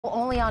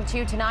Only on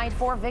 2 tonight,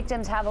 4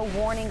 victims have a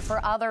warning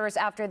for others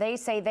after they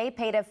say they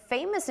paid a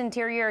famous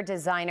interior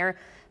designer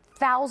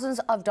thousands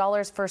of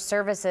dollars for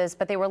services,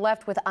 but they were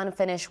left with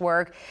unfinished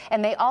work.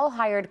 And they all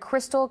hired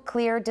crystal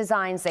clear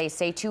designs, they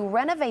say, to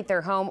renovate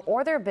their home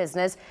or their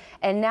business.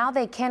 And now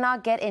they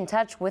cannot get in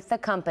touch with the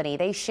company.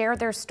 They share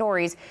their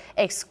stories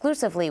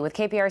exclusively with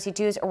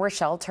KPRC2's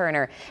Rochelle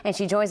Turner. And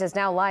she joins us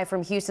now live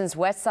from Houston's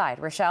West Side.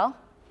 Rochelle?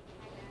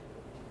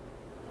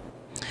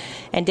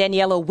 And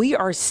Daniela, we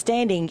are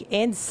standing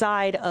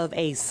inside of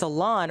a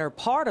salon, or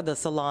part of the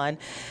salon.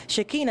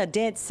 Shakina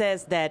Dent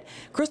says that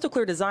Crystal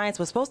Clear Designs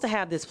was supposed to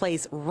have this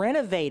place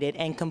renovated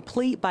and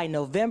complete by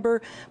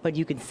November, but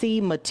you can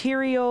see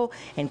material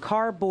and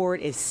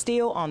cardboard is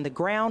still on the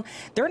ground.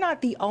 They're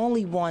not the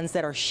only ones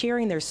that are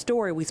sharing their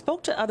story. We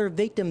spoke to other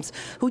victims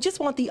who just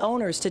want the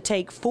owners to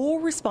take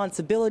full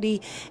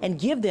responsibility and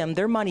give them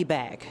their money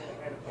back.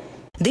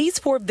 These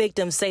 4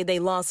 victims say they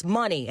lost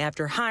money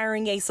after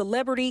hiring a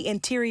celebrity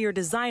interior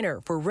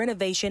designer for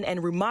renovation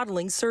and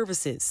remodeling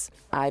services.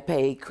 I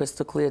paid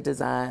Crystal Clear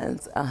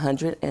Designs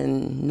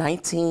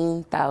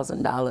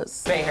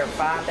 $119,000. Pay her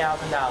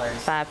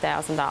 $5,000.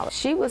 $5,000.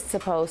 She was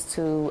supposed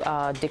to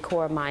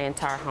decor my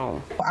entire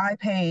home. I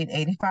paid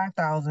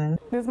 $85,000.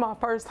 This is my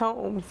first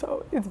home,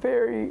 so it's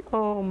very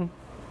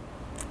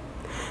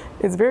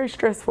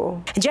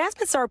stressful.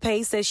 Jasmine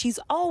Sarpay says she's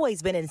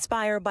always been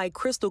inspired by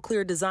Crystal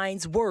Clear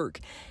Designs'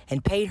 work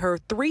and paid her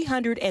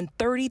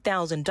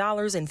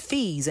 $330,000 in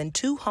fees and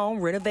 2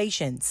 home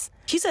renovations.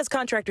 She says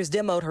contractors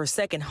demoed her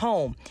second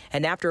home,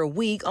 and after a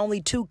week, only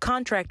 2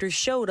 contractors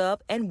showed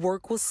up and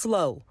work was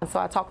slow. So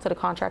I talked to the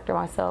contractor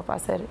myself. I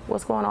said,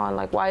 what's going on?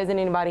 Like, why isn't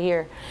anybody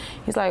here?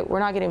 He's like, we're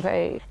not getting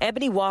paid.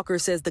 Ebony Walker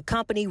says the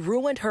company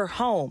ruined her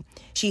home.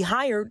 She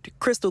hired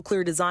Crystal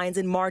Clear Designs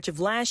in March of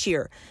last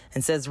year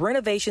and says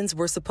renovations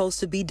were supposed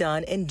to be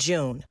done in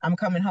June. I'm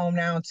coming home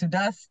now to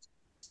dust,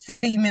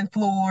 cement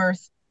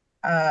floors,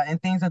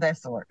 and things of that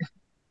sort.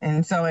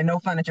 And no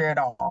furniture at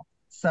all.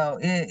 So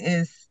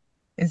it's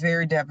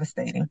very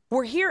devastating.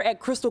 We're here at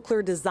Crystal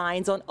Clear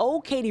Designs on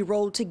Old Katy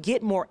Road to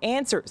get more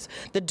answers.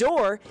 The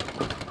door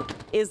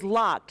is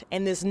locked,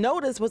 and this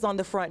notice was on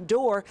the front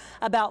door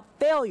about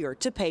failure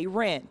to pay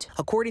rent.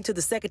 According to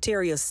the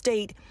Secretary of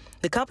State,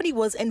 the company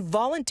was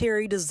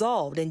involuntarily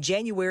dissolved in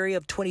January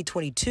of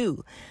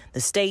 2022.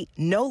 The state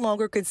no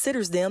longer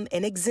considers them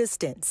in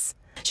existence.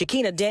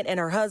 Shakina Dent and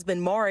her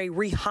husband Maury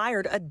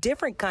rehired a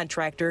different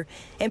contractor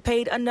and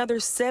paid another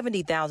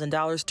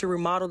 $70,000 to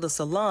remodel the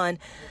salon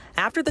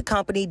after the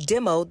company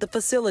demoed the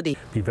facility.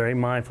 Be very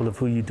mindful of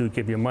who you do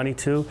give your money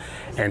to,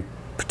 and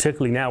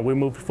particularly now we're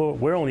moving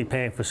forward, we're only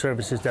paying for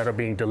services that are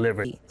being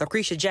delivered.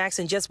 Lucretia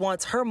Jackson just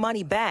wants her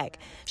money back.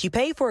 She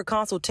paid for a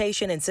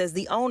consultation and says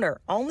the owner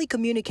only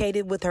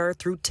communicated with her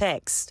through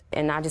text.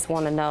 And I just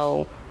want to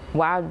know,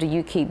 why do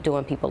you keep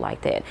doing people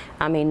like that?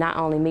 I mean, not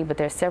only me, but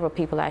there's several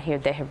people out here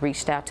that have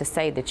reached out to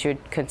say that you're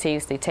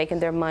continuously taking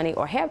their money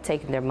or have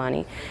taken their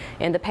money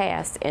in the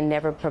past and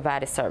never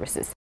provided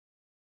services.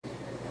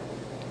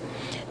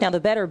 Now, the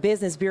Better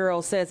Business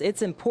Bureau says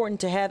it's important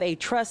to have a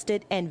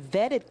trusted and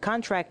vetted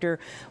contractor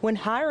when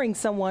hiring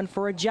someone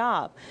for a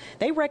job.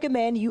 They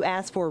recommend you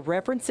ask for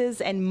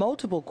references and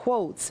multiple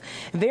quotes.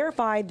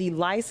 Verify the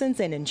license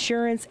and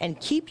insurance and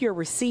keep your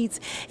receipts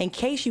in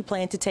case you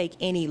plan to take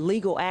any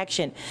legal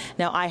action.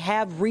 Now, I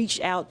have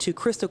reached out to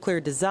Crystal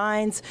Clear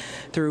Designs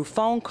through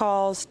phone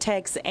calls,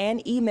 texts,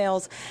 and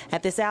emails.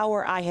 At this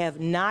hour, I have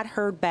not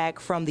heard back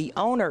from the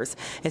owners.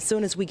 As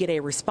soon as we get a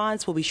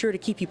response, we'll be sure to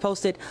keep you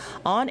posted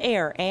on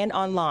air and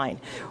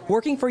online.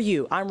 Working for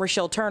you, I'm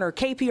Rochelle Turner,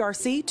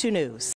 KPRC 2 News.